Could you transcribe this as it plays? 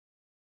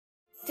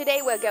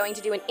Today we're going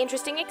to do an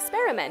interesting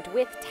experiment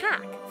with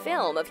TAC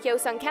film of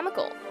Hyosung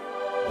Chemical.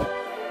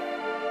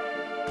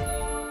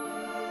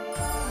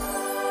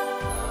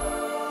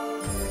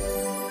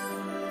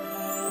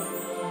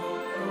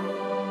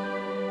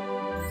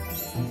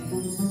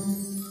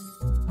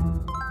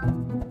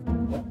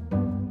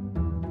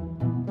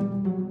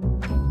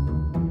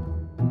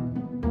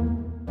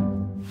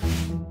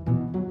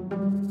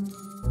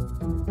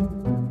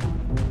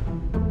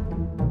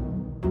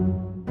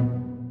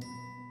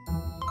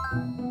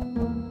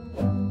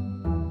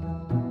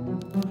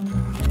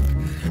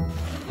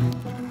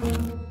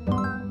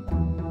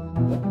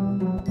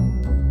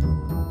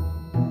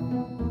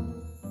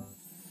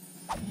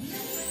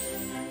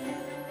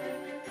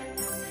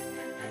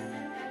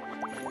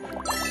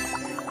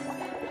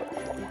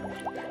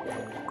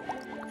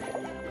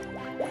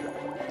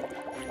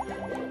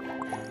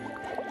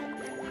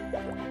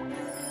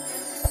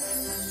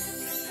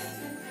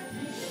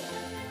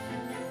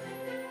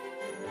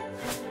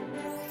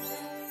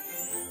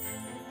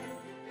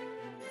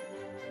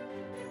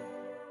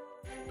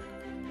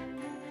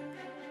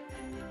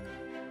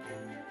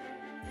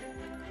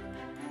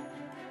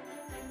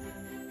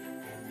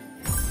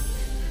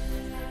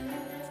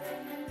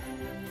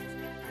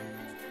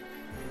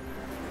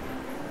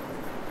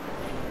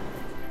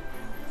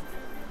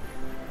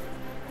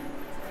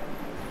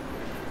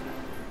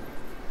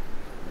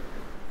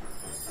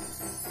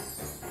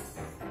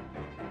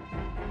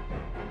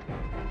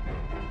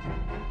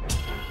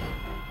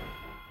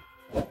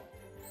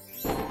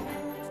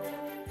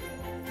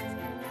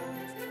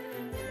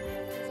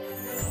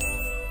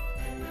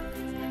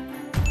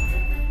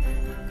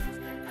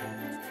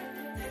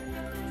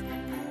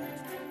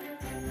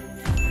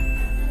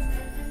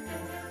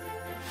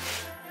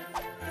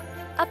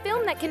 A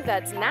film that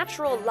converts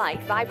natural light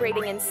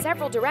vibrating in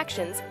several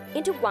directions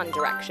into one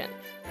direction.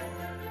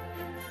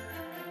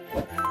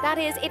 That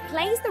is, it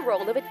plays the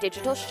role of a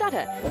digital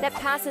shutter that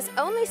passes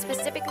only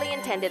specifically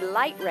intended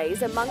light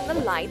rays among the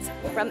lights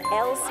from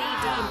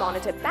LCD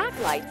monitor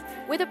backlight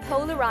with a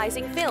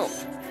polarizing film.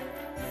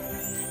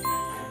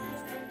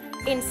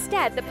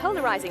 Instead, the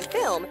polarizing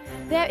film,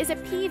 there is a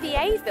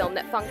PVA film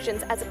that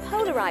functions as a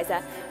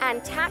polarizer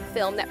and TAC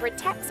film that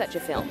protects such a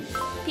film.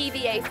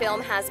 PVA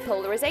film has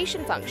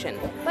polarization function,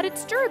 but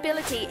its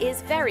durability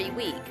is very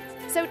weak.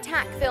 So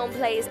TAC film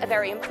plays a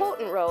very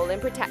important role in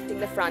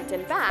protecting the front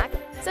and back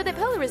so that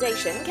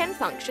polarization can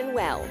function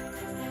well.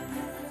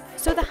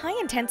 So the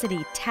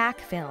high-intensity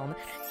TAC film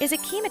is a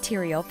key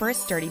material for a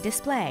sturdy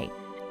display.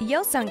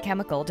 Hyosung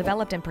Chemical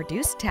developed and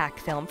produced TAC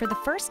film for the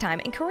first time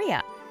in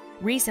Korea.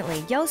 Recently,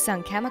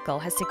 Hyosung Chemical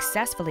has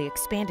successfully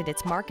expanded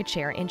its market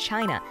share in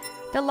China,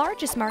 the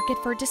largest market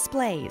for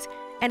displays,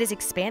 and is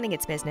expanding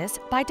its business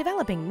by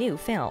developing new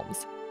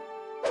films.